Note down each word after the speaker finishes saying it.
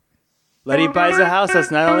Letty buys a house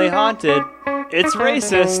that's not only haunted, it's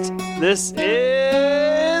racist. This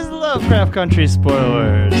is Lovecraft Country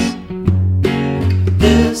Spoilers.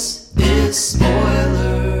 This is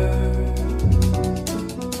Spoiler.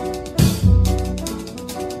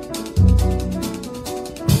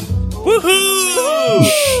 Woohoo!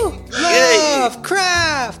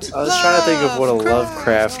 Lovecraft! I was trying to think of what a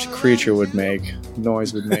Lovecraft creature would make.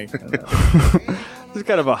 Noise would make. It's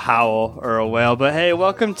kind of a howl or a wail, but hey,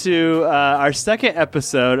 welcome to our second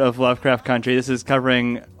episode of Lovecraft Country. This is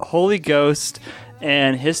covering Holy Ghost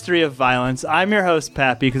and history of violence. I'm your host,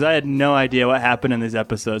 Pappy, because I had no idea what happened in these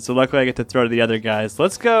episodes, so luckily I get to throw to the other guys.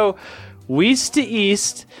 Let's go west to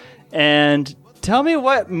east and tell me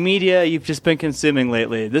what media you've just been consuming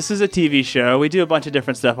lately. This is a TV show. We do a bunch of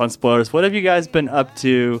different stuff on Spoilers. What have you guys been up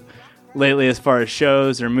to lately as far as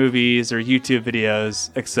shows or movies or YouTube videos,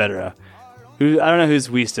 etc.? I don't know who's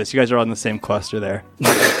Weestus. You guys are all in the same cluster there.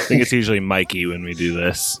 I think it's usually Mikey when we do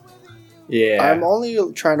this. Yeah. I'm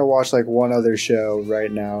only trying to watch like one other show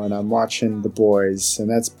right now, and I'm watching The Boys, and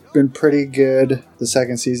that's been pretty good. The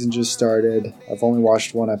second season just started. I've only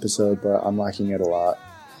watched one episode, but I'm liking it a lot.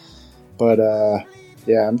 But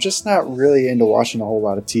yeah, I'm just not really into watching a whole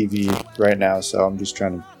lot of TV right now, so I'm just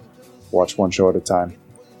trying to watch one show at a time.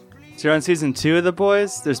 So you're on season 2 of The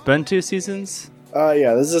Boys? There's been 2 seasons?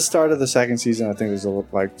 Yeah, this is the start of the second season. I think there's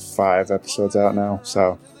like 5 episodes out now,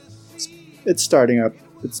 so it's starting up.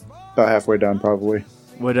 It's about halfway done, probably.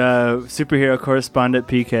 Would superhero correspondent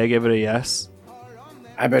PK give it a yes?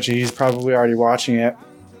 I bet you he's probably already watching it.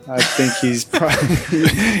 I think he's probably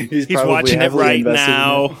He's watching it right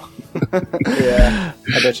now. Yeah,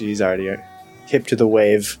 I bet you he's already hip to the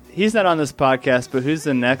wave. He's not on this podcast, but who's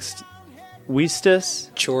the next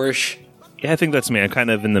Weestus? Chorsh. Yeah, I think that's me. I'm kind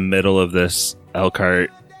of in the middle of this Elkhart,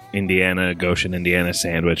 Indiana, Goshen, Indiana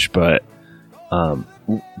sandwich, but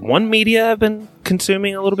one media I've been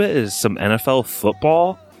consuming a little bit is some NFL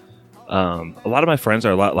football. A lot of my friends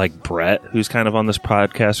are a lot like Brett, who's kind of on this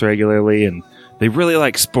podcast regularly, and they really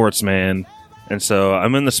like sports, man. And so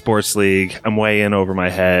I'm in the sports league. I'm way in over my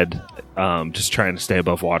head, just trying to stay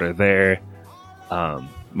above water there.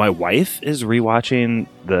 My wife is rewatching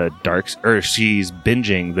she's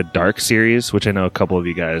binging the Dark series, which I know a couple of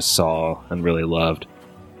you guys saw and really loved.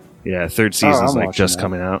 Yeah, third season's just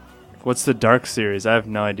coming out. What's the Dark series? I have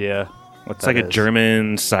no idea what It's like a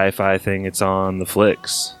German sci-fi thing. It's on the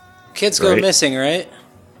flicks. Kids go missing, right?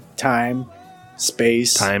 Time,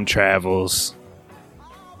 space, time travels.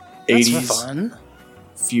 That's 80s, fun.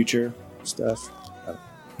 future stuff.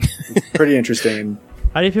 It's pretty interesting.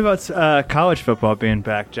 How do you feel about college football being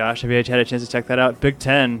back, Josh? Have you had a chance to check that out? Big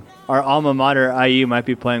Ten, our alma mater, IU, might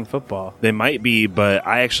be playing football. They might be, but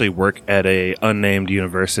I actually work at a unnamed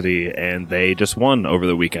university, and they just won over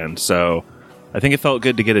the weekend. So I think it felt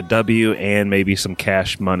good to get a W and maybe some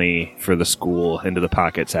cash money for the school into the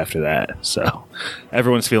pockets after that. So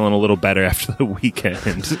everyone's feeling a little better after the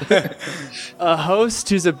weekend. A host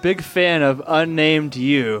who's a big fan of Unnamed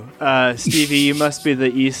You. Stevie, you must be the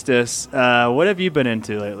Eastus. What have you been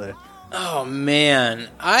into lately? Oh, man.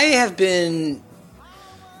 I have been...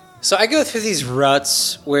 So I go through these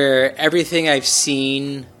ruts where everything I've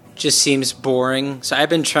seen just seems boring. So I've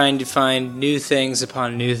been trying to find new things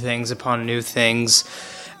upon new things upon new things.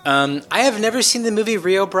 I have never seen the movie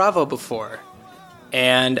Rio Bravo before.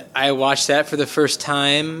 And I watched that for the first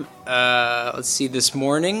time, this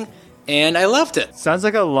morning. And I loved it. Sounds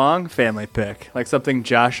like a long family pick, like something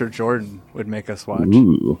Josh or Jordan would make us watch.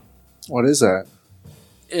 Ooh. What is that?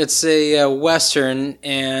 It's a Western,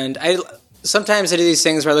 and sometimes I do these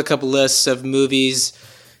things where I look up lists of movies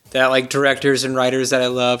that like directors and writers that I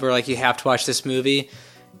love, or like you have to watch this movie.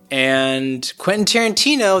 And Quentin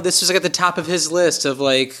Tarantino, this was like at the top of his list of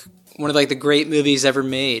like one of like the great movies ever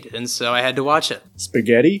made, and so I had to watch it.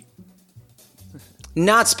 Spaghetti?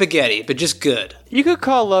 Not spaghetti, but just good. You could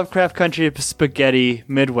call Lovecraft Country spaghetti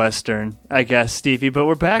Midwestern, I guess, Stevie, but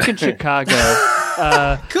we're back in Chicago.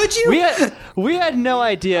 Could you? We had no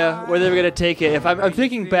idea where they were going to take it. If I'm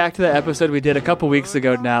thinking back to the episode we did a couple weeks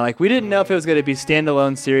ago now, like we didn't know if it was going to be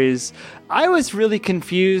standalone series. I was really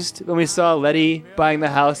confused when we saw Letty buying the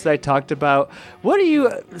house that I talked about. What do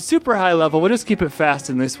you, super high level, we'll just keep it fast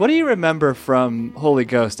in this. What do you remember from Holy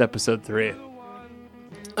Ghost episode 3?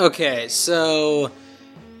 Okay, so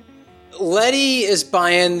Letty is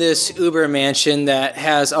buying this Uber mansion that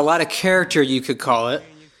has a lot of character, you could call it.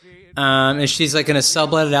 And she's like going to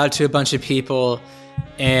sublet it out to a bunch of people.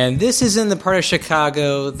 And this is in the part of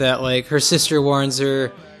Chicago that like her sister warns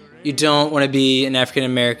her, you don't want to be an African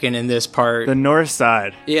American in this part. The north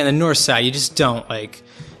side. Yeah, the north side. You just don't like.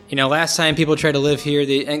 last time people tried to live here, I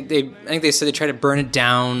think they said they tried to burn it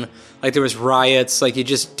down. Like there was riots. Like you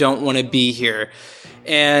just don't want to be here.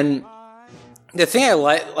 And the thing I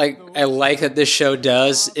like that this show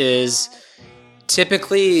does is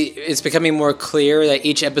typically it's becoming more clear that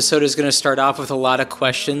each episode is going to start off with a lot of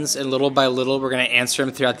questions, and little by little we're going to answer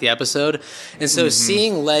them throughout the episode. And so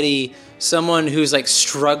seeing Letty, someone who's like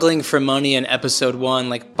struggling for money in episode 1,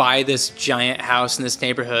 like buy this giant house in this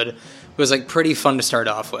neighborhood, was like pretty fun to start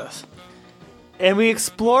off with. And we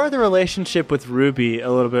explore the relationship with Ruby a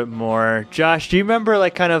little bit more. Josh, do you remember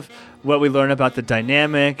like kind of what we learn about the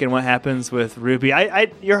dynamic and what happens with Ruby?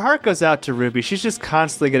 Your heart goes out to Ruby. She's just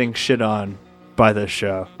constantly getting shit on by this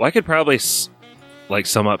show. Well, I could probably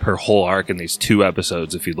sum up her whole arc in these 2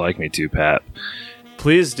 episodes if you'd like me to, Pat.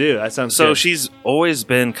 Please do. That sounds so good. She's always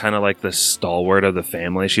been kind of like the stalwart of the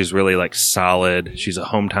family. She's really like solid. She's a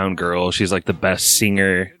hometown girl. She's like the best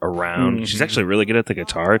singer around. Mm-hmm. She's actually really good at the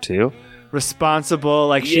guitar too. Responsible,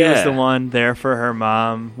 like she was the one there for her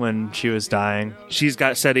mom when she was dying. She's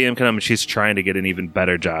got steady income, and she's trying to get an even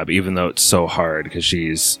better job, even though it's so hard because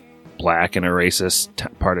she's black in a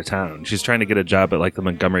racist part of town. She's trying to get a job at like the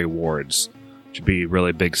Montgomery Wards, which would be a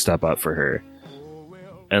really big step up for her.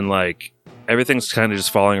 And like everything's kind of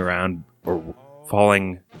just falling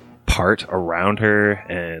apart around her,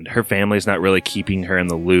 and her family's not really keeping her in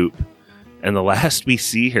the loop. And the last we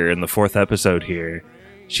see her in the 4th episode here,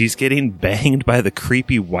 she's getting banged by the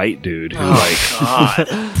creepy white dude who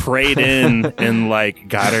prayed in and like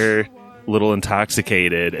got her a little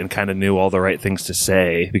intoxicated and kind of knew all the right things to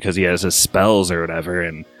say because he has his spells or whatever.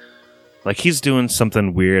 And like he's doing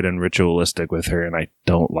something weird and ritualistic with her, and I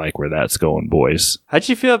don't like where that's going, boys. How'd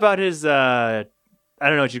you feel about his, I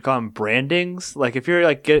don't know what you'd call them, brandings? Like if you're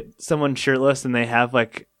like get someone shirtless and they have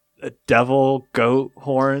like a devil goat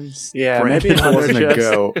horns. Yeah, maybe it wasn't a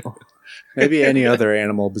goat. Maybe any other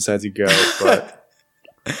animal besides a goat, but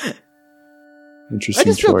interesting I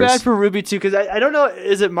just choice. feel bad for Ruby too, because I don't know,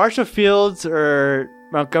 is it Marshall Fields or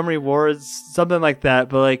Montgomery Wards, something like that,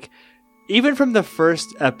 but like even from the first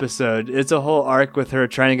episode, it's a whole arc with her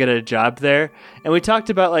trying to get a job there. And we talked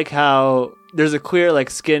about like how there's a clear like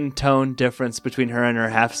skin tone difference between her and her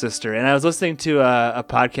half sister. And I was listening to a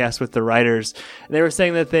podcast with the writers, and they were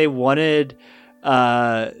saying that they wanted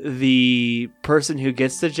the person who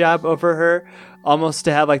gets the job over her almost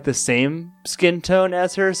to have like the same skin tone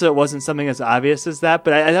as her, so it wasn't something as obvious as that.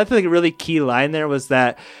 But I think a really key line there was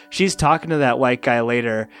that she's talking to that white guy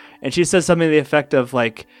later, and she says something to the effect of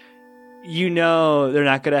like, they're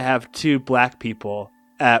not going to have 2 black people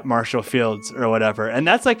at Marshall Fields or whatever. And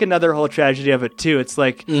that's like another whole tragedy of it too. It's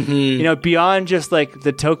like, beyond just like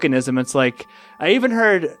the tokenism, it's like, I even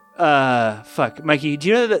heard, Mikey, do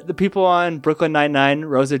you know the people on Brooklyn Nine-Nine,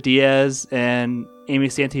 Rosa Diaz and Amy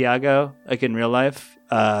Santiago, like in real life?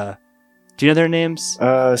 Do you know their names?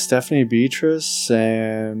 Stephanie Beatrice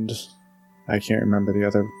and I can't remember the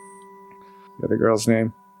other girl's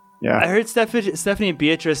name. Yeah, I heard Stephanie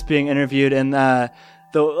Beatrice being interviewed, and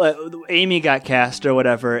Amy got cast or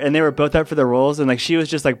whatever, and they were both up for the roles, and like she was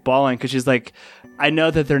just like bawling because she's like, I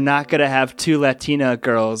know that they're not gonna have 2 Latina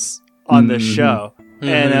girls on this show.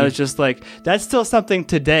 And I was just like, that's still something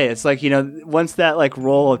today. It's like, once that like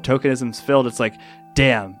role of tokenism's filled, it's like,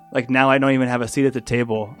 damn, like now I don't even have a seat at the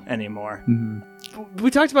table anymore. We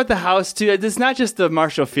talked about the house too. It's not just the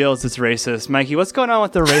Marshall Fields that's racist. Mikey, what's going on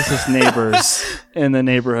with the racist neighbors in the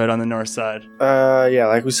neighborhood on the north side? Yeah,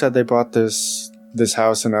 like we said, they bought this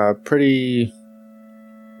house in a pretty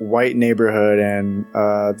white neighborhood, and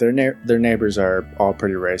their neighbors are all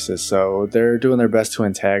pretty racist, so they're doing their best to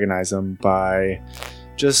antagonize them by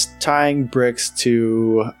just tying bricks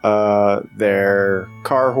to their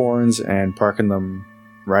car horns and parking them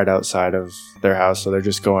right outside of their house, so they're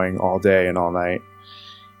just going all day and all night.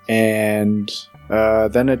 And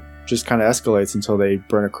then it just kind of escalates until they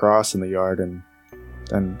burn a cross in the yard, and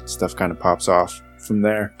then stuff kind of pops off from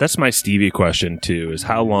there. That's my Stevie question too, is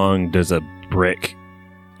how long does a brick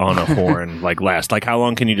on a horn like last? Like how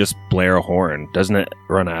long can you just blare a horn? Doesn't it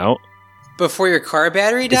run out before your car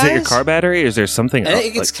battery dies? Is it your car battery, or is there something else? I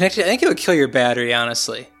think it's connected. I think it would kill your battery,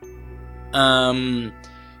 honestly. But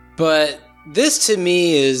this to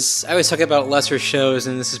me is, I always talk about lesser shows,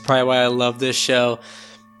 and this is probably why I love this show.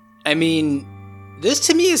 I mean, this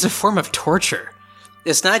to me is a form of torture.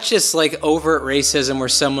 It's not just like overt racism where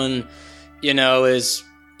someone, is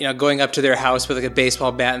going up to their house with like a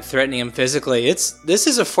baseball bat and threatening them physically. This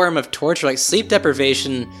is a form of torture, like sleep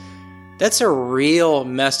deprivation. That's a real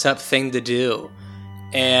messed up thing to do.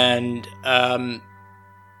 And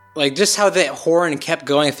like just how that horn kept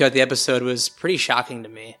going throughout the episode was pretty shocking to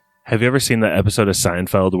me. Have you ever seen that episode of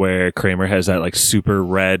Seinfeld where Kramer has that like super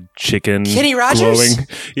red chicken? Kenny Rogers? Glowing?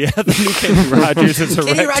 Yeah, the new Kenny Rogers is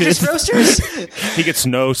erected. Kenny Rogers Roasters? He gets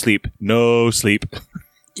no sleep. No sleep.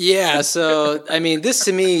 Yeah, so, I mean, this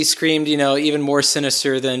to me screamed, even more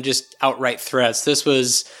sinister than just outright threats. This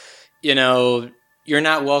was, you're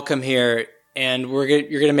not welcome here, and you're going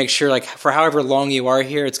to make sure, like, for however long you are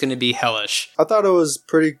here, it's going to be hellish. I thought it was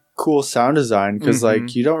pretty cool sound design, because,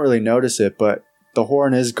 like, you don't really notice it, but the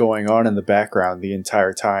horn is going on in the background the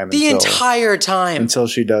entire time. Until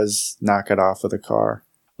she does knock it off with a car.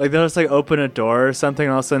 Like, they'll just, like, open a door or something,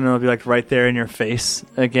 and all of a sudden it'll be, like, right there in your face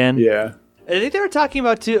again. Yeah. I think they were talking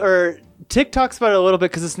about, too, or Tick talks about it a little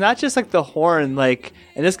bit, because it's not just, like, the horn, like,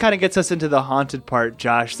 and this kind of gets us into the haunted part,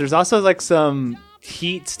 Josh. There's also, like, some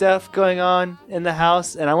heat stuff going on in the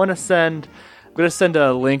house, and I'm going to send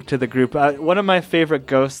a link to the group. One of my favorite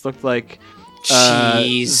ghosts looked like...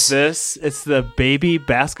 Jeez. It's the baby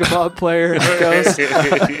basketball player ghost.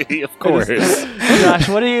 Of course. Josh,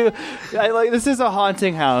 what do you this is a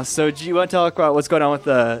haunting house, so do you want to talk about what's going on with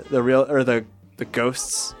the real or the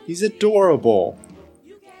ghosts? He's adorable.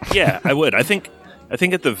 Yeah, I would. I think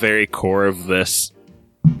at the very core of this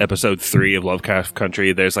episode 3 of Lovecraft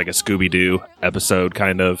Country, there's like a Scooby-Doo episode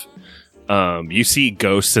kind of. You see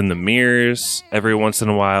ghosts in the mirrors every once in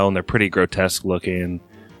a while, and they're pretty grotesque looking.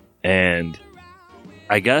 And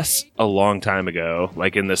I guess a long time ago,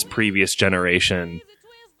 like in this previous generation,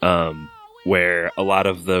 where a lot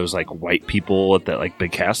of those like white people at that like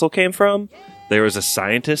big castle came from, there was a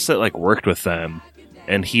scientist that like worked with them,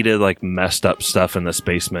 and he did like messed up stuff in this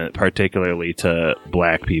basement, particularly to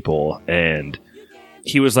black people. And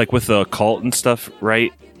he was like with the occult and stuff,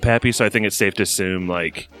 right, Pappy? So I think it's safe to assume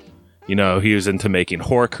like, he was into making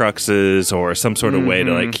Horcruxes or some sort of way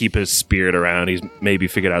to like keep his spirit around. He's maybe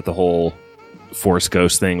figured out the whole Force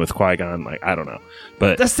Ghost thing with Qui-Gon. Like, I don't know.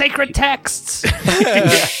 But the sacred texts!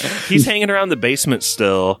 He's hanging around the basement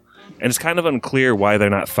still, and it's kind of unclear why they're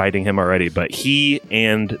not fighting him already. But he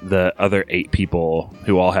and the other 8 people,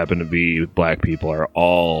 who all happen to be black people, are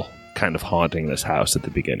all kind of haunting this house at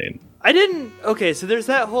the beginning. Okay, so there's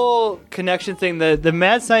that whole connection thing. The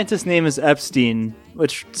mad scientist's name is Epstein,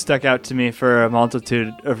 which stuck out to me for a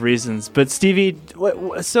multitude of reasons. But Stevie,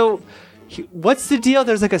 what's the deal?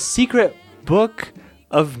 There's like a secret book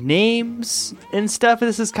of names and stuff.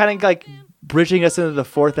 This is kind of like bridging us into the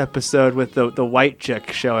 4th episode with the white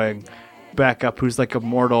chick showing back up, who's like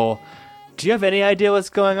immortal. Do you have any idea what's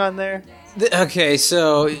going on there? Okay,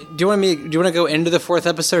 so do you want to go into the 4th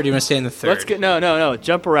episode, or do you want to stay in the 3rd? Let's get no.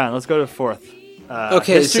 Jump around. Let's go to 4th.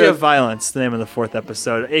 Okay, History of Violence, the name of the 4th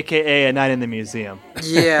episode, a.k.a. A Night in the Museum.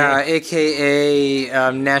 Yeah,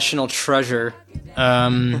 a.k.a. National Treasure.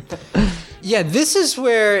 Yeah, this is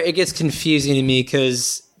where it gets confusing to me,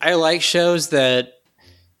 because I like shows that,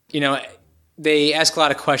 they ask a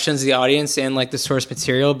lot of questions to the audience and like the source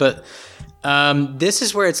material, but this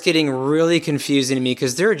is where it's getting really confusing to me,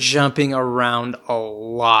 because they're jumping around a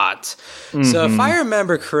lot. So if I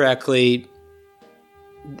remember correctly,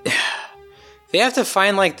 they have to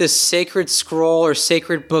find like this sacred scroll or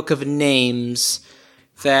sacred book of names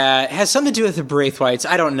that has something to do with the Braithwaites.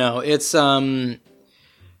 I don't know.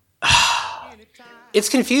 It's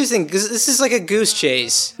confusing because this is like a goose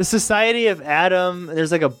chase. The Society of Adam.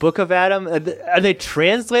 There's like a Book of Adam. Are they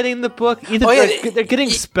translating the book? They're getting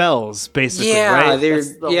spells, basically. Yeah, right?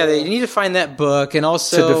 They need to find that book, and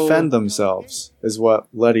also to defend themselves, is what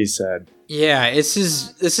Letty said. Yeah, this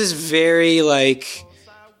is very like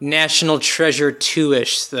National Treasure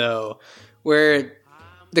 2-ish though, where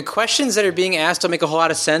the questions that are being asked don't make a whole lot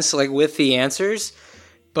of sense, like with the answers,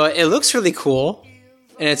 but it looks really cool.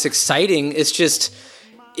 And it's exciting. It's just,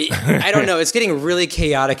 I don't know. It's getting really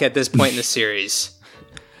chaotic at this point in the series.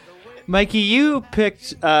 Mikey, you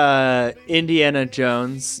picked Indiana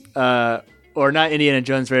Jones, or not Indiana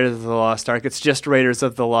Jones Raiders of the Lost Ark. It's just Raiders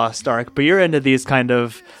of the Lost Ark. But you're into these kind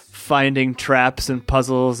of finding traps and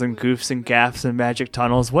puzzles and goofs and gaffs and magic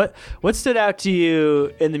tunnels. What stood out to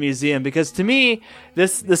you in the museum? Because to me,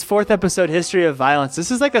 this 4th episode, History of Violence,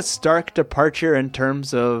 this is like a stark departure in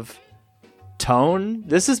terms of tone.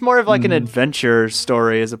 This is more of like an adventure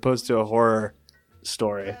story as opposed to a horror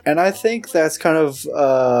story. And I think that's kind of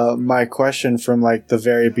my question from like the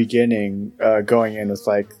very beginning, going in with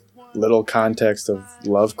like little context of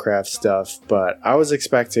Lovecraft stuff. But I was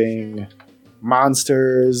expecting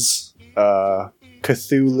monsters,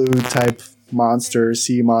 Cthulhu type monster,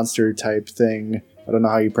 sea monster type thing. I don't know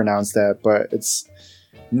how you pronounce that, but it's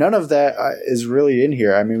none of that is really in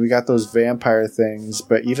here. I mean, we got those vampire things,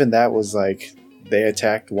 but even that was they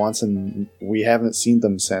attacked once and we haven't seen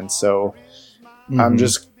them since. So I'm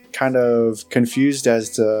just kind of confused as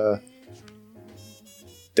to,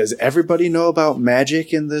 does everybody know about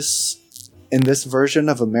magic in this version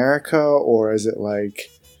of America, or is it like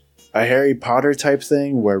a Harry Potter type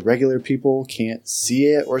thing where regular people can't see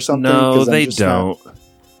it or something? No, they don't.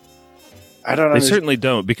 I don't know. They certainly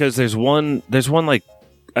don't, because there's one like,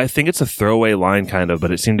 I think it's a throwaway line kind of,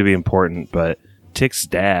 but it seemed to be important. But Tick's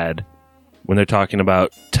dad, when they're talking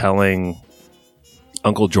about telling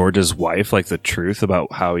Uncle George's wife like the truth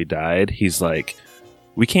about how he died, he's like,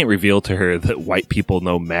 we can't reveal to her that white people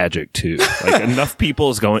know magic too. Like enough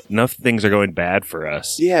things are going bad for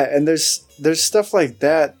us. Yeah, and there's stuff like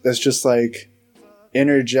that that's just like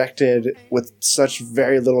interjected with such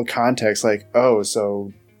very little context. Like, oh,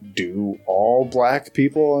 so do all black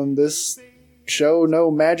people in this show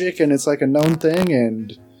know magic and it's like a known thing?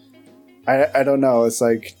 And I don't know. It's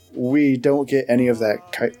like we don't get any of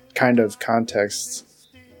that kind of context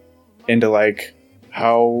into like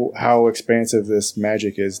how expansive this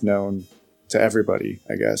magic is known to everybody,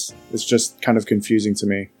 I guess. It's just kind of confusing to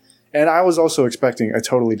me. And I was also expecting a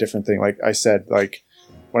totally different thing. Like I said, like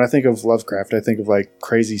when I think of Lovecraft, I think of like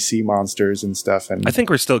crazy sea monsters and stuff. And I think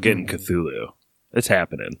we're still getting Cthulhu. It's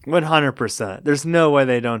happening. 100%. There's no way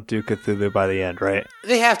they don't do Cthulhu by the end, right?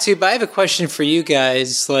 They have to, but I have a question for you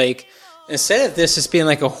guys. Like, instead of this just being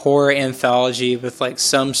like a horror anthology with like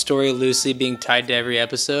some story loosely being tied to every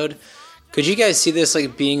episode, could you guys see this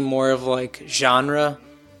like being more of like genre?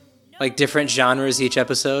 Like different genres each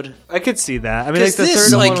episode? I could see that. I mean, like the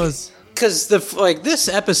third one was... Because this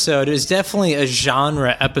episode is definitely a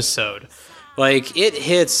genre episode. Like, it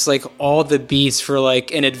hits like all the beats for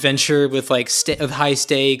like an adventure with like of high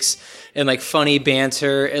stakes and like funny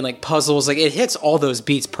banter and like puzzles. Like, it hits all those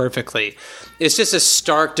beats perfectly. It's just a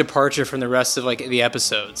stark departure from the rest of like the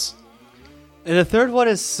episodes. And the third one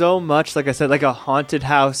is so much, like I said, like a haunted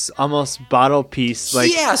house, almost bottle piece.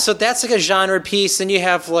 Like, yeah, so that's like a genre piece. And you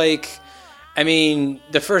have like, I mean,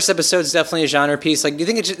 the first episode is definitely a genre piece. Like, do you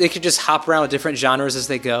think they could just hop around with different genres as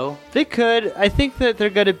they go? They could. I think that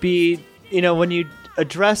they're going to be, you know, when you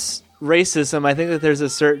address racism, I think that there's a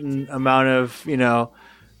certain amount of, you know,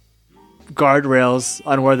 guardrails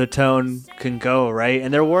on where the tone can go, right?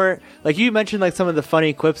 And there weren't, like you mentioned, like some of the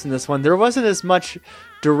funny quips in this one, there wasn't as much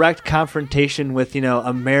direct confrontation with, you know,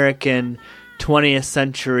 American 20th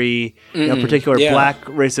century, you know, particular black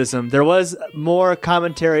racism. There was more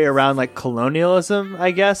commentary around like colonialism,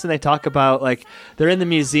 I guess, and they talk about like they're in the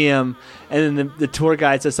museum and then the tour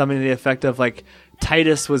guide says something to the effect of like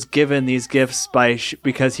Titus was given these gifts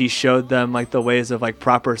because he showed them like the ways of like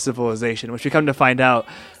proper civilization, which we come to find out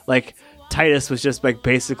like Titus was just like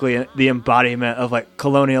basically the embodiment of like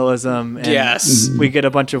colonialism. And yes, we get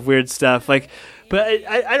a bunch of weird stuff like. But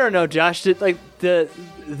I don't know, Josh. Like the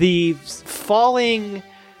falling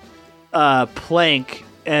plank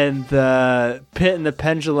and the pit and the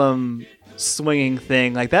pendulum swinging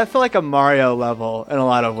thing, like that felt like a Mario level in a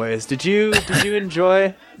lot of ways. Did you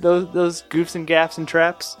enjoy those goofs and gaffs and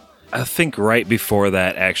traps? I think right before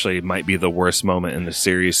that actually might be the worst moment in the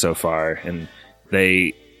series so far, and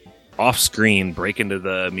they off screen break into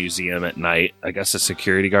the museum at night. I guess a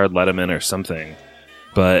security guard let them in or something.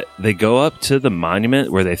 But they go up to the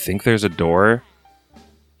monument where they think there's a door,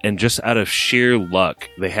 and just out of sheer luck,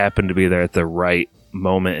 they happen to be there at the right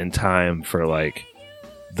moment in time for, like,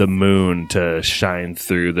 the moon to shine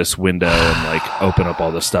through this window and, like, open up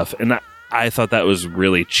all the stuff. And I thought that was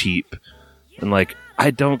really cheap. And, like, I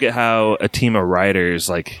don't get how a team of writers,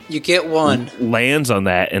 like... You get one. ...lands on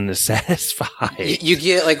that and is satisfied. You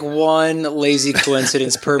get, like, one lazy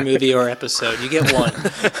coincidence per movie or episode. You get one.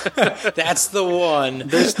 That's the one.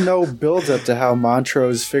 There's no build-up to how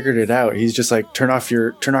Montrose figured it out. He's just like, turn off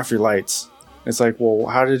your lights. It's like, well,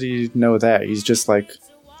 how did he know that? He's just, like,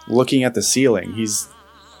 looking at the ceiling.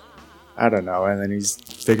 I don't know. And then he's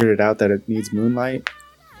figured it out that it needs moonlight.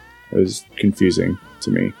 It was confusing to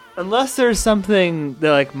me. Unless there's something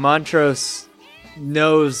that like Montrose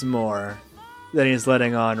knows more than he's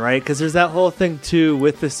letting on, right? Because there's that whole thing too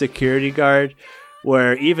with the security guard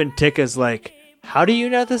where even Tick is like, how do you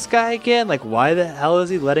know this guy again? Like, why the hell is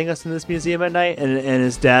he letting us in this museum at night? And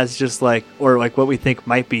his dad's just like, or like what we think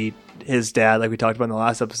might be his dad, like we talked about in the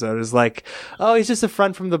last episode, is like, oh, he's just a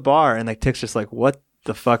friend from the bar. And like Tick's just like, what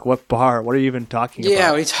the fuck? What bar? What are you even talking about? Yeah,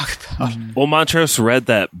 what are you talking about? Well, Montrose read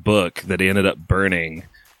that book that he ended up burning.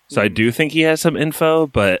 So I do think he has some info,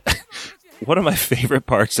 but one of my favorite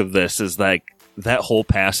parts of this is like that whole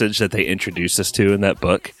passage that they introduce us to in that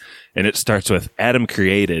book. And it starts with Adam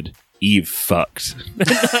created, Eve fucked.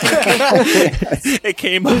 It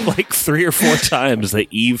came up like 3 or 4 times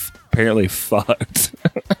that Eve apparently fucked.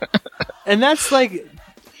 And that's like,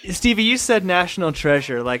 Stevie, you said National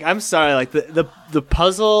Treasure. Like, I'm sorry, like the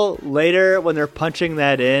puzzle later when they're punching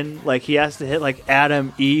that in, like he has to hit like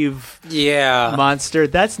Adam Eve monster.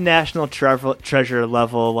 That's National Treasure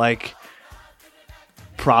level like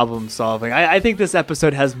problem solving. I think this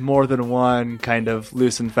episode has more than one kind of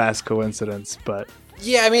loose and fast coincidence, but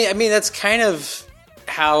yeah, I mean that's kind of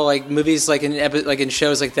how like movies like in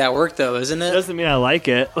shows like that work, though, isn't it? Doesn't mean I like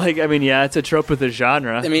it. Like, I mean, yeah, it's a trope of the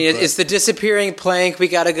genre. I mean, it's the disappearing plank. We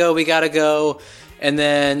gotta go, and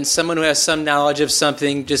then someone who has some knowledge of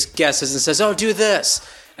something just guesses and says, "Oh, do this,"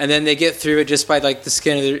 and then they get through it just by like the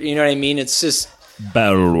skin of their. You know what I mean? It's just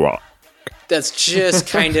Battle Rock. That's just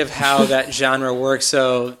kind of how that genre works.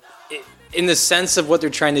 So, in the sense of what they're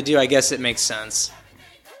trying to do, I guess it makes sense.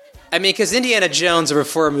 I mean, because Indiana Jones over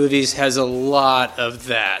 4 movies has a lot of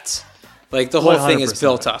that. Like, the whole thing is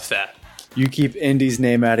built off that. You keep Indy's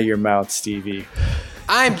name out of your mouth, Stevie.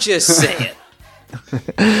 I'm just saying.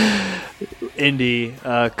 Indy,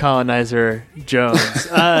 colonizer Jones.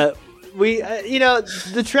 The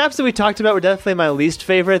traps that we talked about were definitely my least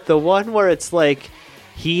favorite. The one where it's like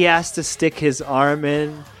he has to stick his arm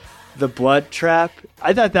in the blood trap,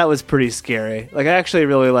 I thought that was pretty scary. Like, I actually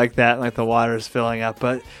really like that, like the water's filling up.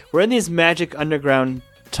 But we're in these magic underground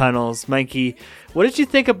tunnels. Mikey, what did you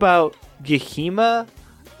think about Gehima,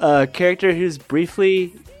 a character who's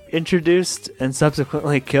briefly introduced and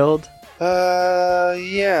subsequently killed? Well,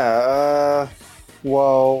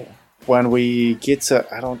 when we get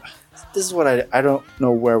to, this is what I don't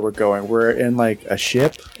know where we're going. We're in like a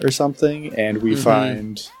ship or something, and we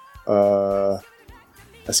find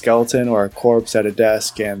a skeleton or a corpse at a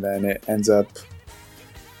desk, and then it ends up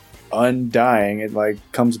undying. It like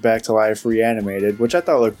comes back to life, reanimated, which I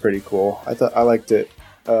thought looked pretty cool. I liked it,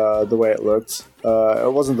 the way it looked.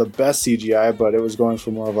 It wasn't the best CGI, but it was going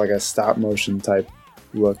for more of like a stop motion type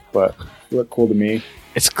look, but it looked cool to me.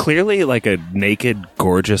 It's clearly like a naked,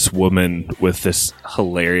 gorgeous woman with this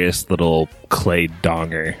hilarious little clay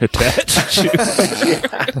donger attached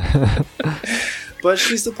to But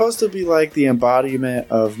she's supposed to be like the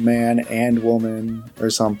embodiment of man and woman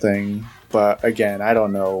or something. But again, I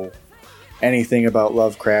don't know anything about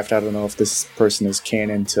Lovecraft. I don't know if this person is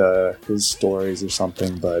canon to his stories or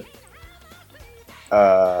something, but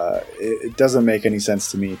it doesn't make any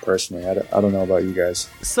sense to me personally. I don't know about you guys.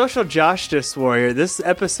 Social Justice Warrior, this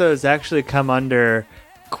episode has actually come under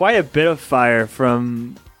quite a bit of fire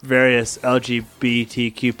from various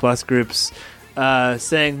LGBTQ plus groups,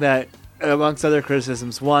 saying that, amongst other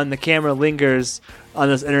criticisms, 1, the camera lingers on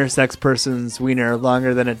this intersex person's wiener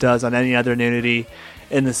longer than it does on any other nudity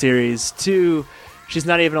in the series. 2, she's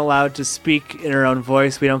not even allowed to speak in her own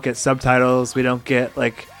voice. We don't get subtitles. We don't get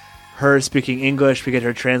like her speaking English. We get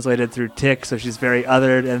her translated through tick, so she's very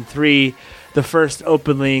othered. And 3, the first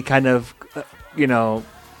openly kind of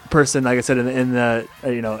person, like I said, in the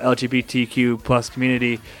LGBTQ plus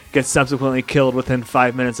community gets subsequently killed within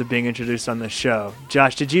 5 minutes of being introduced on the show.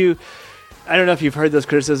 Josh, I don't know if you've heard those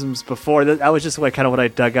criticisms before. That was just like kind of what I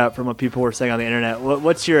dug up from what people were saying on the internet.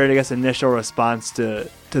 What's your, I guess, initial response to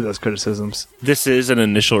those criticisms? This is an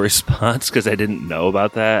initial response because I didn't know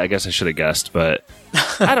about that. I guess I should have guessed, but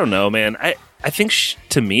I don't know, man. I think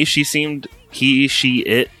to me, she seemed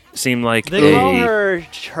it seemed like they call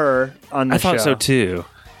her on the show. I thought so too.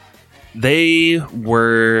 They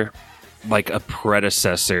were like a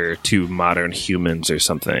predecessor to modern humans or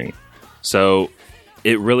something. So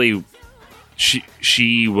it really.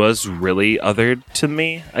 She was really othered to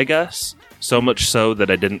me, I guess. So much so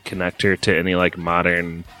that I didn't connect her to any like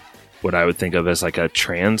modern, what I would think of as like a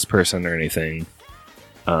trans person or anything.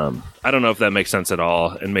 I don't know if that makes sense at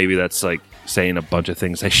all, and maybe that's like saying a bunch of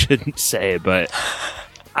things I shouldn't say, but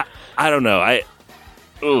I don't know. I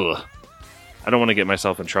don't want to get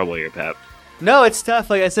myself in trouble here, Pap. No, it's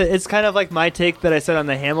tough. Like I said, it's kind of like my take that I said on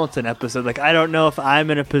the Hamilton episode. Like, I don't know if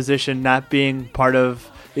I'm in a position, not being part of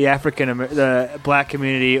the black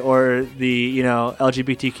community or the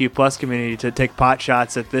LGBTQ plus community, to take pot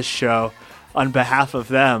shots at this show on behalf of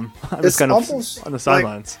them. I'm just kind of on the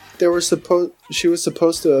sidelines. Like she was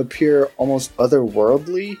supposed to appear almost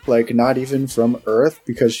otherworldly, like not even from Earth,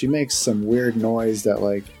 because she makes some weird noise that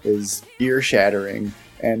like is ear shattering.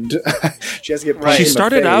 And she has to get punched in the face. She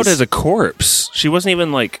started out as a corpse. She wasn't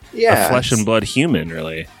even like a flesh and blood human,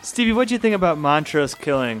 really. Stevie, what do you think about Montrose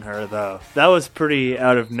killing her, though? That was pretty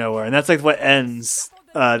out of nowhere, and that's like what ends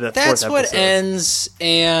the fourth episode. That's what ends,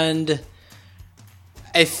 and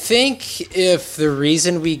I think if the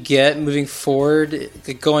reason we get moving forward,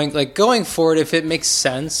 going forward, if it makes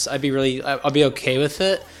sense, I'll be okay with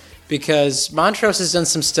it, because Montrose has done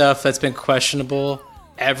some stuff that's been questionable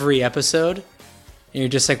every episode. And you're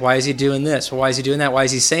just like, why is he doing this? Why is he doing that? Why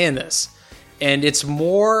is he saying this? And it's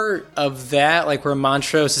more of that, like where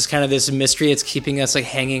Montrose is kind of this mystery. It's keeping us like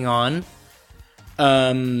hanging on.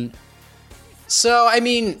 So I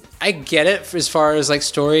mean, I get it as far as like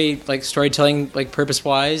storytelling, like purpose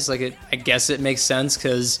wise. Like I guess it makes sense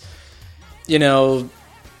because, you know,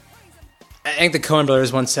 I think the Coen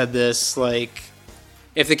brothers once said this, like,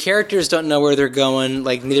 if the characters don't know where they're going,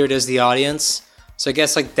 like neither does the audience. So I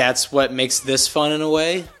guess like that's what makes this fun in a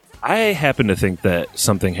way. I happen to think that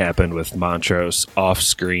something happened with Montrose off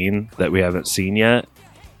screen that we haven't seen yet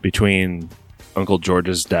between Uncle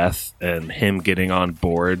George's death and him getting on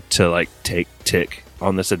board to like take Tick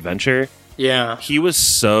on this adventure. Yeah. He was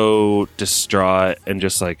so distraught and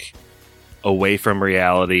just like away from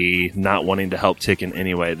reality, not wanting to help Tick in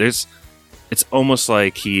any way. It's almost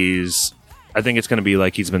like I think it's going to be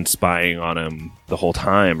like he's been spying on him the whole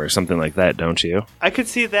time or something like that, don't you? I could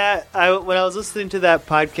see that. When I was listening to that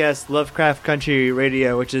podcast, Lovecraft Country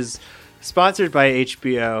Radio, which is sponsored by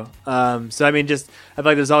HBO. So, I mean, I feel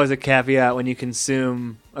like there's always a caveat when you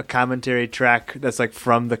consume a commentary track that's like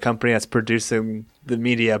from the company that's producing the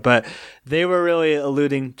media. But they were really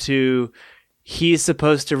alluding to he's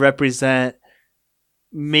supposed to represent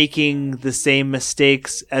making the same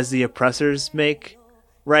mistakes as the oppressors make.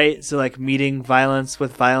 Right, so like meeting violence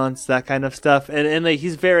with violence, that kind of stuff, and like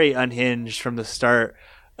he's very unhinged from the start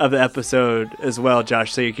of the episode as well.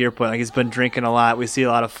 Josh, so your point, like he's been drinking a lot. We see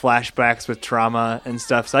a lot of flashbacks with trauma and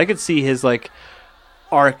stuff, so I could see his like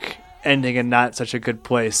arc ending in not such a good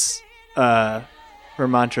place for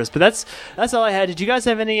Montrose. But that's all I had. Did you guys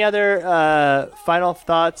have any other final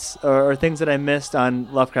thoughts or things that I missed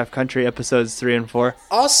on Lovecraft Country episodes 3 and 4?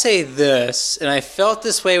 I'll say this, and I felt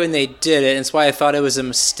this way when they did it, and it's why I thought it was a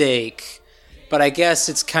mistake. But I guess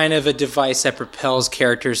it's kind of a device that propels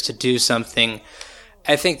characters to do something.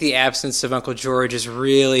 I think the absence of Uncle George is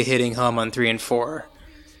really hitting home on 3 and 4.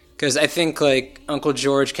 Because I think like Uncle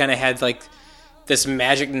George kind of had like this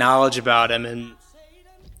magic knowledge about him, and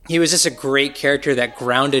he was just a great character that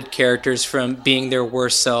grounded characters from being their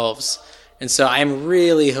worst selves. And so I'm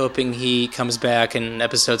really hoping he comes back in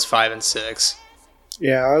episodes 5 and 6.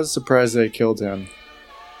 Yeah, I was surprised they killed him.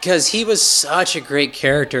 Because he was such a great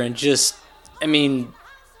character and just, I mean,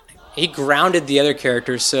 he grounded the other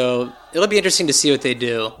characters, so it'll be interesting to see what they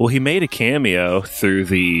do. Well, he made a cameo through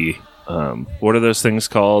the, what are those things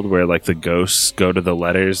called where like the ghosts go to the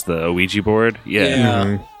letters, the Ouija board? Yeah.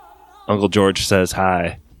 Mm-hmm. Uncle George says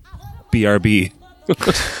hi. BRB.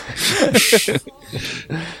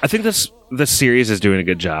 I think this series is doing a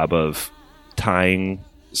good job of tying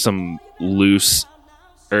some loose,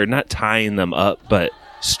 or not tying them up, but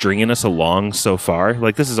stringing us along so far.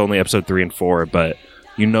 Like this is only episode 3 and 4, but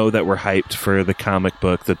you know that we're hyped for the comic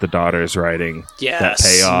book that the daughter's writing. Yes. That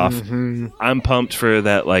payoff. Mm-hmm. I'm pumped for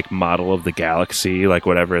that like model of the galaxy, like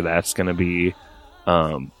whatever that's going to be.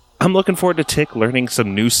 I'm looking forward to Tick learning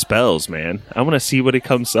some new spells, man. I want to see what he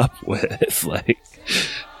comes up with. Like,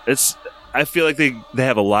 I feel like they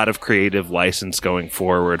have a lot of creative license going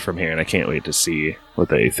forward from here, and I can't wait to see what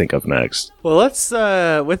they think of next. Well, let's,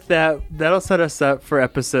 with that'll set us up for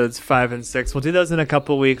episodes 5 and 6. We'll do those in a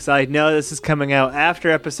couple weeks. I know this is coming out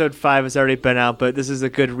after episode 5 has already been out, but this is a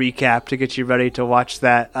good recap to get you ready to watch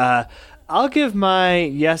that. I'll give my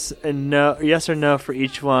yes or no for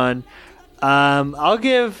each one. I'll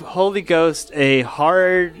give Holy Ghost a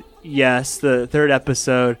hard yes, the third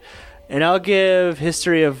episode, and I'll give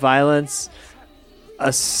History of Violence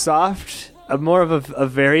a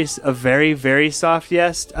very, very soft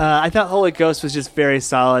yes. I thought Holy Ghost was just very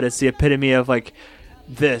solid. It's the epitome of like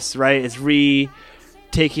this, right? It's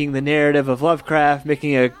taking the narrative of Lovecraft,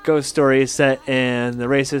 making a ghost story set in the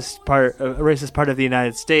racist part of the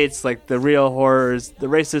United States, like the real horrors, the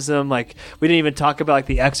racism. Like we didn't even talk about like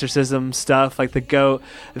the exorcism stuff, like the goat.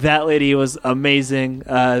 That lady was amazing.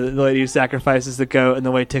 The lady who sacrifices the goat, and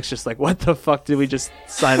the way Tick's just like, what the fuck did we just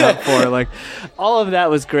sign up for? Like all of that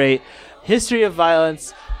was great. History of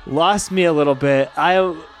Violence lost me a little bit.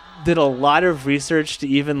 I did a lot of research to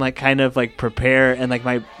even like kind of like prepare, and like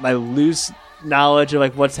my loose knowledge of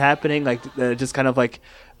like what's happening, like just kind of like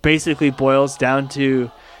basically boils down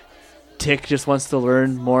to Tick just wants to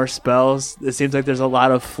learn more spells. It seems like there's a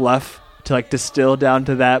lot of fluff to like distill down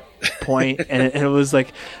to that point, and it was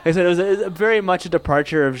like I said, it was very much a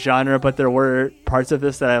departure of genre, but there were parts of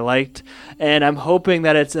this that I liked, and I'm hoping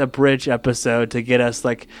that it's a bridge episode to get us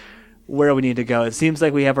like where we need to go. It seems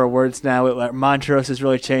like we have our words now. Montrose has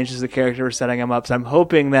really changed as a character. We're setting him up. So I'm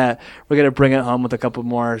hoping that we're going to bring it home with a couple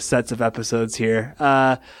more sets of episodes here.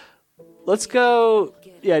 Let's go.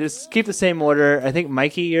 Yeah, just keep the same order. I think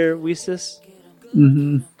Mikey, you're Weestus.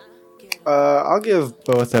 Mm-hmm. I'll give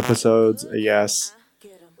both episodes a yes.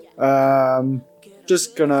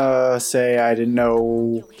 Just gonna say I didn't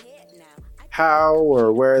know how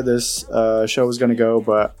or where this show was gonna go,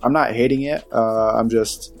 but I'm not hating it. I'm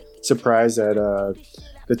just surprised at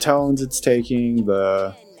the tones it's taking,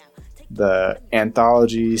 the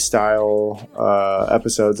anthology style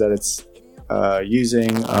episodes that it's using.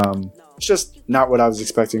 It's just not what I was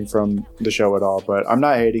expecting from the show at all, but I'm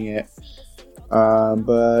not hating it.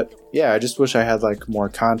 But yeah, I just wish I had like more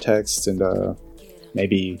context and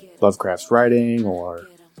maybe Lovecraft's writing or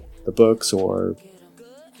the books, or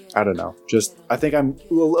I don't know. Just I think I'm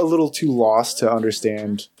a little too lost to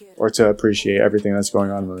understand or to appreciate everything that's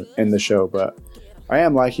going on in the show, but I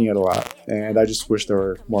am liking it a lot, and I just wish there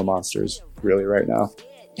were more monsters really right now.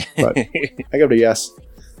 But I give it a yes.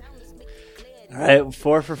 All right,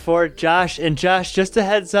 4 for 4, Josh. And Josh, just a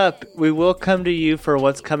heads up, we will come to you for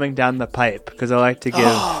what's coming down the pipe, because I like to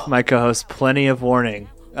give my co-host plenty of warning,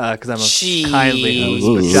 because I'm a kindly host.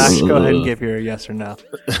 But Josh, go ahead and give your yes or no.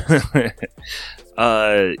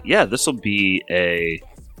 Yeah, this will be a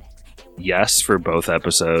yes for both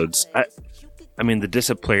episodes. I mean, the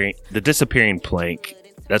disappearing plank,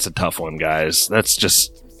 that's a tough one, guys. That's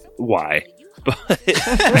just why. But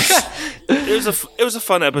it was a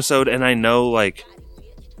fun episode, and I know like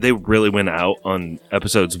they really went out on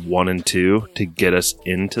episodes 1 and 2 to get us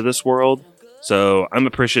into this world. So I'm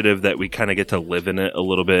appreciative that we kind of get to live in it a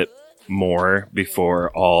little bit more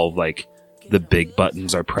before all like the big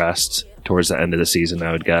buttons are pressed towards the end of the season,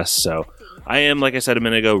 I would guess. So I am, like I said a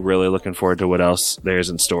minute ago, really looking forward to what else there's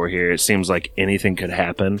in store here. It seems like anything could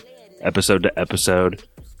happen episode to episode,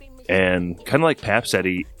 and kind of like Pap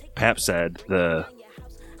said, the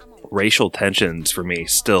racial tensions for me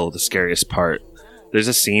still the scariest part. There's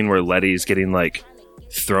a scene where Letty's getting like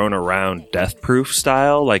thrown around Death Proof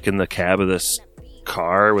style, like in the cab of this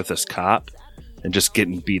car with this cop, and just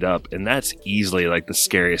getting beat up, and that's easily like the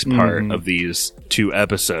scariest part of these 2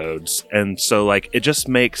 episodes. And so like it just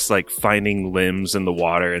makes like finding limbs in the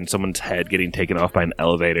water and someone's head getting taken off by an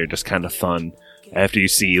elevator just kind of fun after you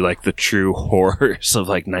see like the true horrors of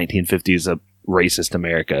like 1950s racist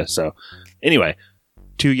America. So anyway,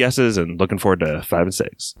 2 yeses and looking forward to 5 and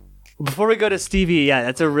 6. Before we go to Stevie, yeah,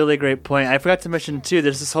 that's a really great point. I forgot to mention too,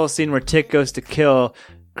 there's this whole scene where Tick goes to kill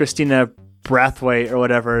Christina Brathwaite or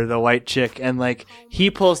whatever, the white chick, and like he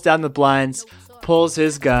pulls down the blinds, pulls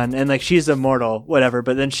his gun, and like she's immortal, whatever,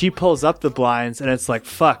 but then she pulls up the blinds and it's like,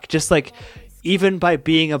 fuck, just like even by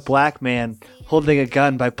being a black man holding a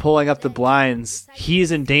gun, by pulling up the blinds,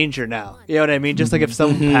 he's in danger now. You know what I mean? Just like if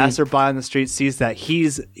some passerby on the street sees that,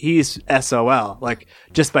 he's SOL, like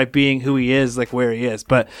just by being who he is, like where he is.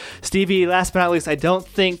 But Stevie, last but not least, I don't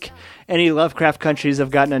think any Lovecraft countries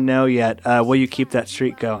have gotten a no yet. Will you keep that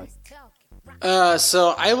streak going?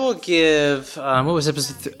 So I will give, what was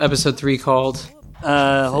episode 3 called?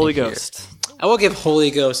 Holy Ghost. I will give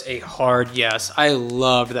Holy Ghost a hard yes. I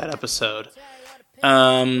loved that episode.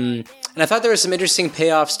 And I thought there were some interesting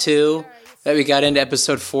payoffs too that we got into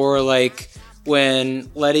episode 4, like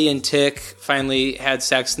when Letty and Tick finally had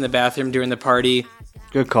sex in the bathroom during the party.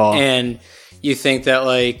 Good call. And you think that,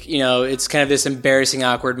 like, you know, it's kind of this embarrassing,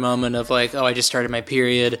 awkward moment of like, oh, I just started my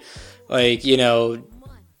period. Like, you know,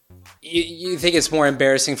 you think it's more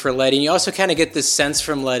embarrassing for Letty. And you also kind of get this sense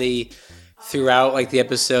from Letty throughout like the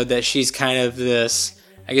episode that she's kind of this,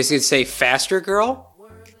 I guess you'd say, faster girl,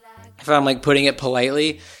 if I'm like putting it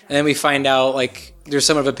politely. And then we find out like there's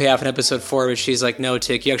somewhat of a payoff in episode 4 where she's like, no,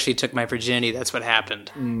 Tick, you actually took my virginity. That's what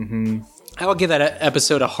happened. I will give that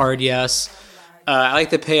episode a hard yes. I like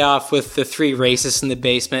the payoff with the 3 racists in the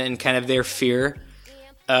basement and kind of their fear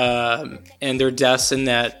and their deaths in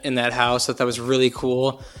that house. I thought that was really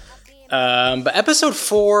cool. But episode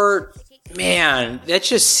 4, man, that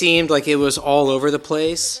just seemed like it was all over the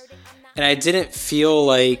place. And I didn't feel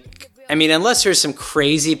like, I mean, unless there's some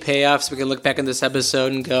crazy payoffs, we can look back on this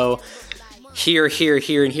episode and go, here, here,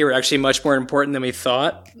 here, and here are actually much more important than we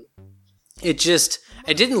thought. It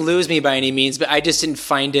didn't lose me by any means, but I just didn't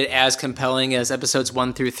find it as compelling as episodes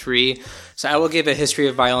 1 through 3. So I will give A History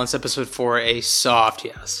of Violence episode 4 a soft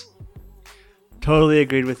yes. Totally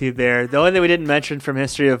agreed with you there. The only thing we didn't mention from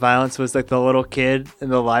History of Violence was like the little kid in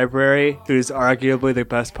the library, who's arguably the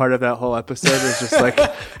best part of that whole episode. Is just like,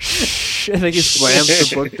 shh, and then he slams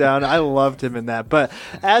the book down. I loved him in that. But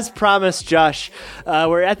as promised, Josh,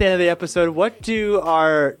 we're at the end of the episode. What do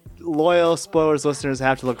our loyal Spoilers listeners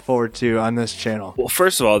have to look forward to on this channel? Well,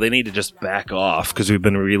 first of all, they need to just back off because we've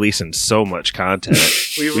been releasing so much content.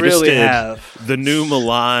 we really have. The new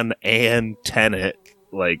Milan and Tenet.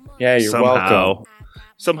 Like, yeah, you're welcome.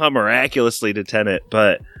 Somehow miraculously to Tenet,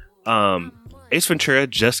 but Ace Ventura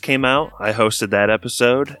just came out. I hosted that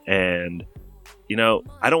episode, and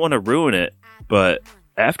I don't want to ruin it, but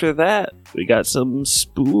after that, we got some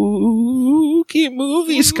spooky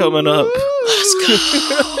movies coming up. Let's go.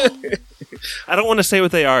 I don't want to say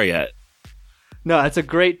what they are yet. No, that's a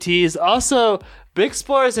great tease. Also, Big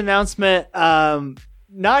Spoilers announcement.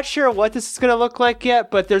 Not sure what this is going to look like yet,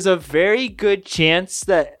 but there's a very good chance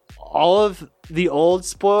that all of the old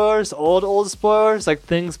spoilers, like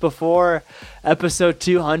things before episode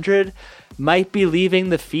 200, might be leaving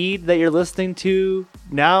the feed that you're listening to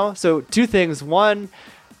now. So 2 things. 1,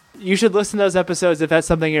 you should listen to those episodes if that's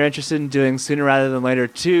something you're interested in doing sooner rather than later.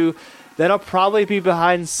 2, that'll probably be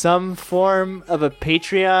behind some form of a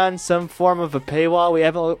Patreon, some form of a paywall. We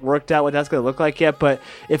haven't worked out what that's going to look like yet, but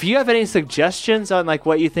if you have any suggestions on like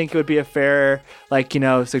what you think would be a fair,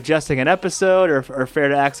 suggesting an episode or fair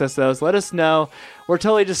to access those, let us know. We're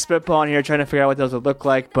totally just spitballing here, trying to figure out what those would look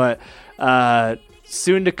like, but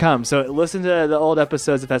soon to come. So listen to the old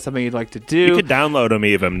episodes if that's something you'd like to do. You could download them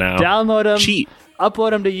even now. Download them. Cheap.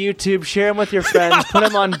 Upload them to YouTube, share them with your friends, put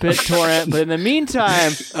them on BitTorrent. But in the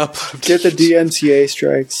meantime, get the DMCA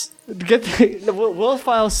strikes. We'll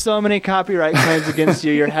file so many copyright claims against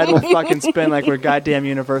you. Your head will fucking spin like we're goddamn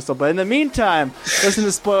Universal. But in the meantime, listen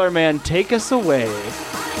to Spoiler Man. Take us away.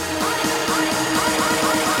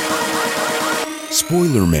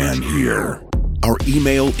 Spoiler Man here. Our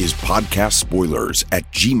email is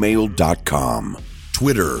podcastspoilers@gmail.com.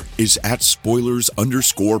 Twitter is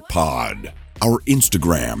 @spoilers_pod. Our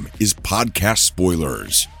Instagram is Podcast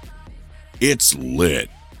Spoilers. It's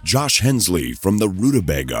lit. Josh Hensley from the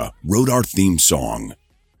Rutabaga wrote our theme song.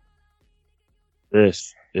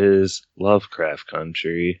 This is Lovecraft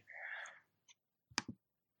Country.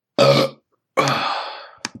 Oh,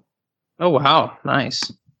 wow.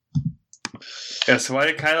 Nice. Yeah, so why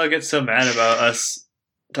did Kylo get so mad about us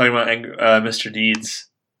talking about Mr. Deeds?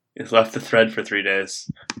 He's left the thread for 3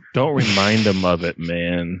 days. Don't remind him of it,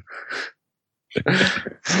 man.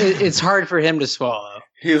 It's hard for him to swallow.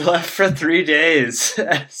 He left for 3 days.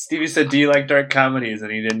 Stevie said, "Do you like dark comedies?" And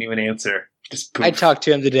he didn't even answer. Just poof. I talked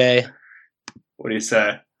to him today. What do you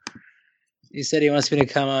say? He said he wants me to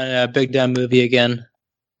come on a Big Dumb Movie again.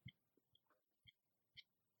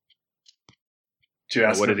 Did you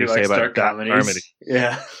ask what him did if he say likes about dark comedies?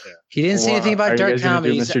 Yeah. He didn't say anything about dark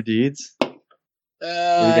comedies. Mr. Deeds?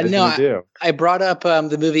 No, I brought up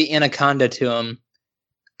the movie Anaconda to him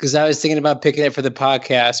because I was thinking about picking it for the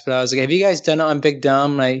podcast, but I was like, "Have you guys done it on Big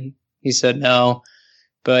Dumb?" He said no,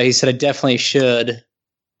 but he said I definitely should,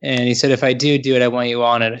 and he said if I do it, I want you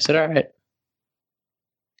on it. I said all right.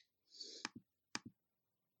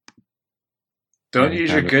 Don't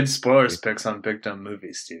use your good spoilers picks on Big Dumb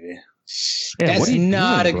Movies, Stevie. Yeah, that's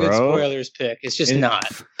not a good spoilers pick. It's just not.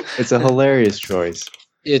 It's a hilarious choice.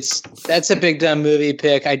 That's a Big Dumb Movie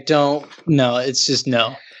pick. I don't know. It's just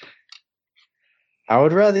no. I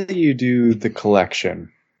would rather you do the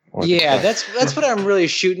collection. Yeah, that's what I'm really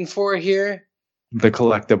shooting for here. The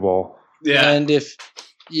collectible. Yeah. And if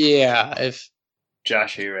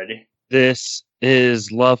Josh, are you ready? This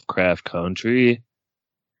is Lovecraft Country.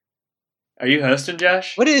 Are you hosting,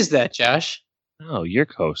 Josh? What is that, Josh? Oh, you're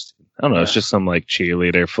hosting. I don't know. It's just some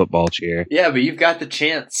cheerleader football cheer. Yeah, but you've got the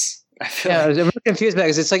chance. I feel I'm really confused about it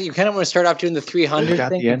because it's like you kind of want to start off doing the 300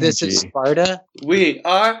 thing. This is Sparta. We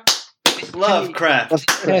are Lovecraft. You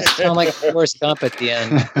guys sound like a Forrest Gump at the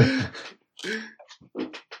end.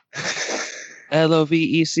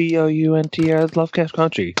 LOVECOUNTR Lovecraft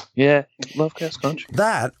Country. Yeah, Lovecraft Country.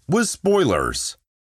 That was Spoilers,